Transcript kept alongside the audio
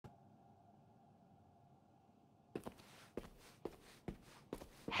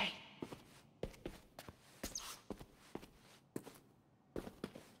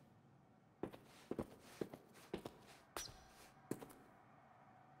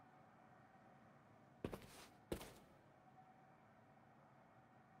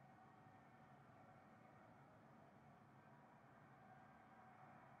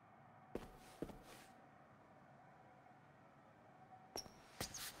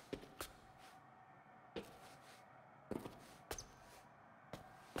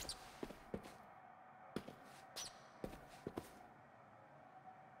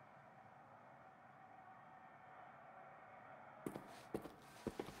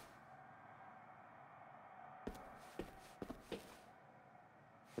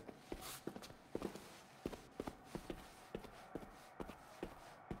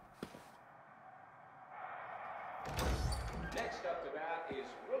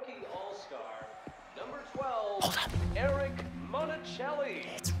Hold up. Eric Monticelli.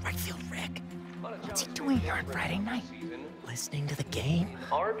 It's right field Rick. What's he doing here on Friday night? Listening to the game?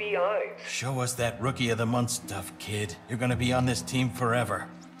 RBIs. Show us that Rookie of the Month stuff, kid. You're gonna be on this team forever.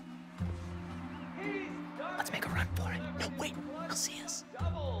 Let's make a run for it. No, wait. He'll see us.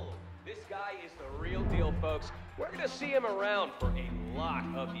 Double. This guy is the real deal, folks. We're gonna see him around for a lot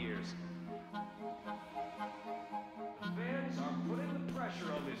of years. Fans are putting the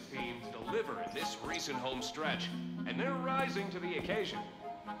pressure on this team to deliver in this recent home stretch, and they're rising to the occasion.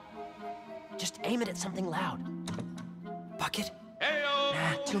 Just aim it at something loud. Bucket? Heyo!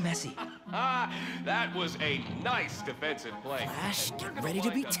 Nah, too messy. That was a nice defensive play. Flash, We're get gonna ready to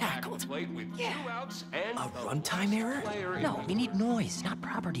be wind up back at the tackled. plate with 2 outs and A the runtime error? player in No, the- we need noise, not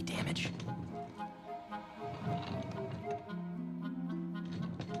property damage.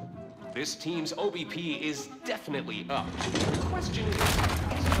 This team's OBP is definitely up. The question is...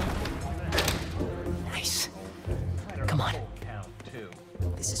 Nice. Come on.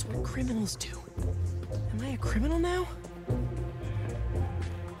 This is what criminals do. Am I a criminal now?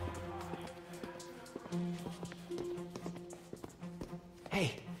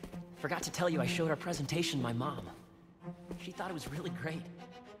 Hey, forgot to tell you I showed our presentation my mom. She thought it was really great.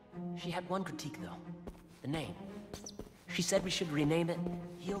 She had one critique, though. The name. She said we should rename it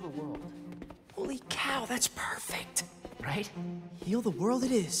Heal the World. Holy cow, that's perfect! Right? Heal the world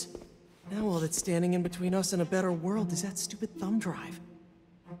it is. Now all that's standing in between us and a better world is that stupid thumb drive.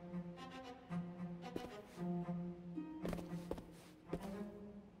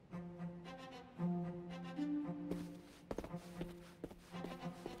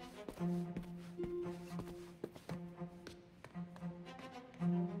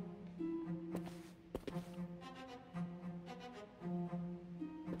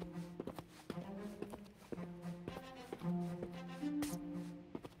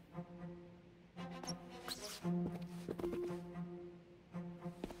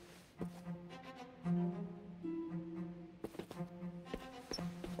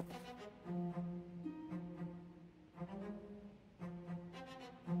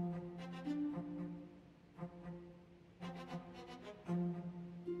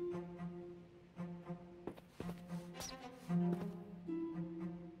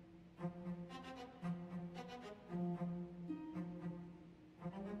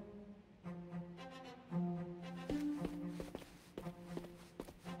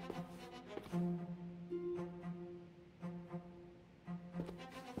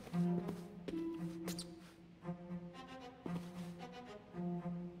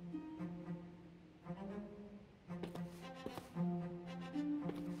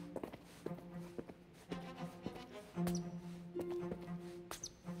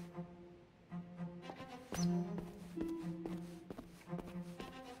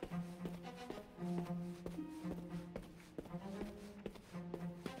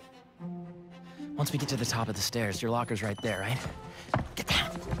 Once we get to the top of the stairs, your locker's right there, right? Get down.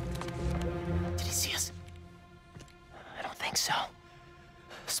 Did he see us? I don't think so.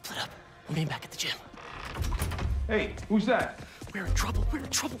 Split up. We'll meet back at the gym. Hey, who's that? We're in trouble. We're in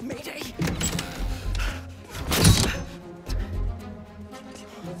trouble. Mayday.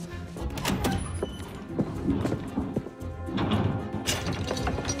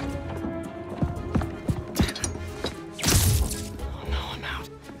 Oh no, I'm out.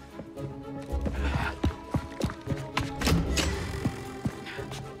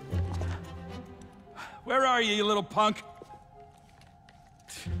 Where are you little punk?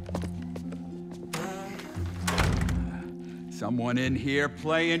 Someone in here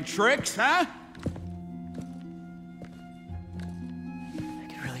playing tricks, huh? I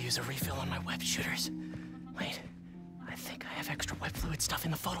could really use a refill on my web shooters. Wait, I think I have extra web fluid stuff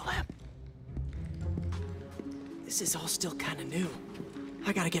in the photo lab. This is all still kinda new.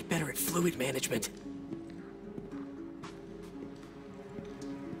 I gotta get better at fluid management.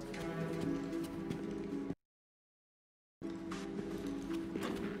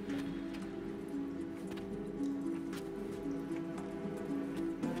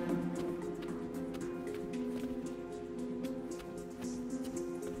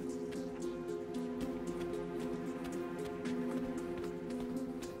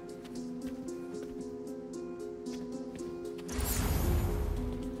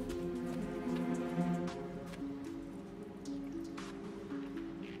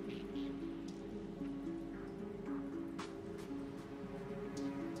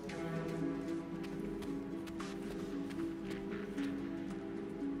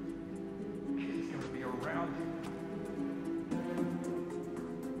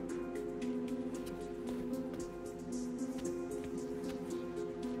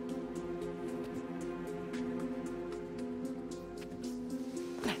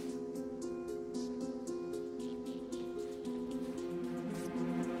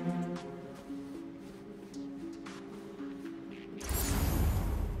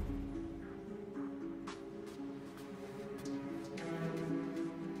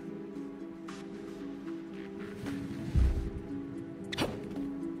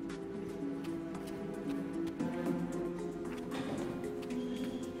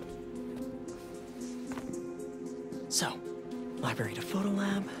 So, library to photo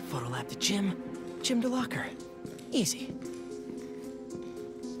lab to gym, gym to locker. Easy.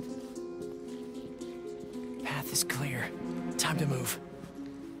 Path is clear. Time to move.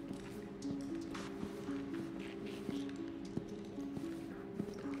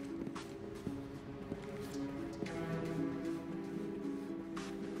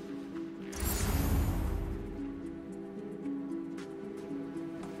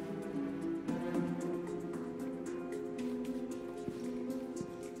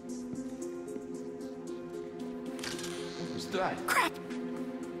 What's that? Crap!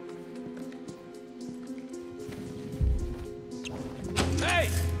 Hey!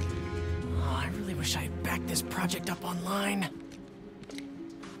 Oh, I really wish I had backed this project up online.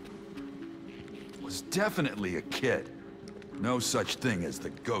 Was definitely a kid. No such thing as the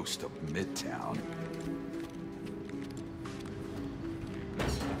ghost of Midtown.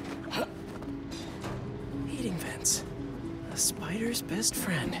 Heating vents. A spider's best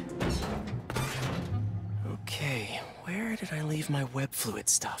friend. Okay, where did I leave my web fluid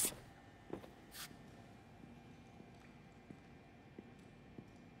stuff?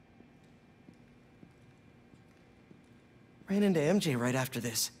 Ran into MJ right after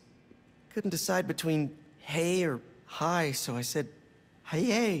this. Couldn't decide between hey or hi, so I said,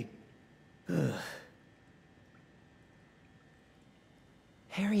 hey. Ugh.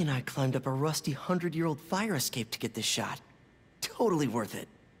 Harry and I climbed up a rusty 100-year-old fire escape to get this shot. Totally worth it.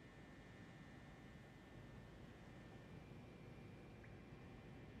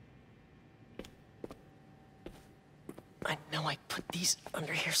 I know I put these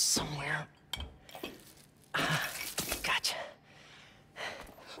under here somewhere. Gotcha.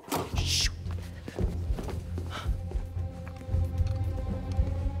 Shoot.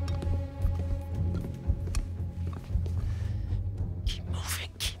 Keep moving,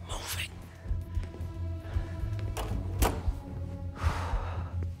 keep moving.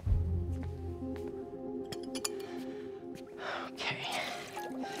 Okay.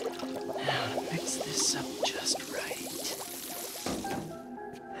 Now fix this up just right.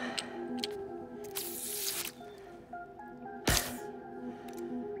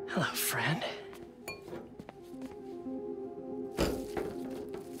 Hello, friend.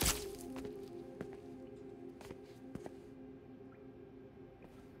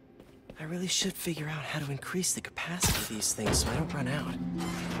 I really should figure out how to increase the capacity of these things so I don't run out.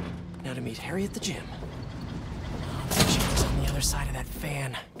 Now to meet Harry at the gym. Oh, the gym's on the other side of that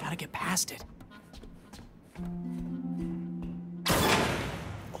fan. Gotta get past it.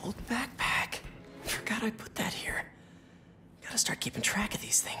 Old backpack. Forgot I put that here. Gotta start keeping track of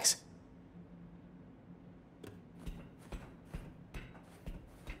these things.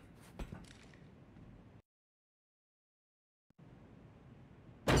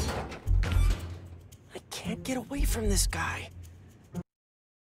 I can't get away from this guy.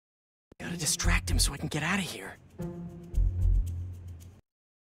 Gotta distract him so I can get out of here.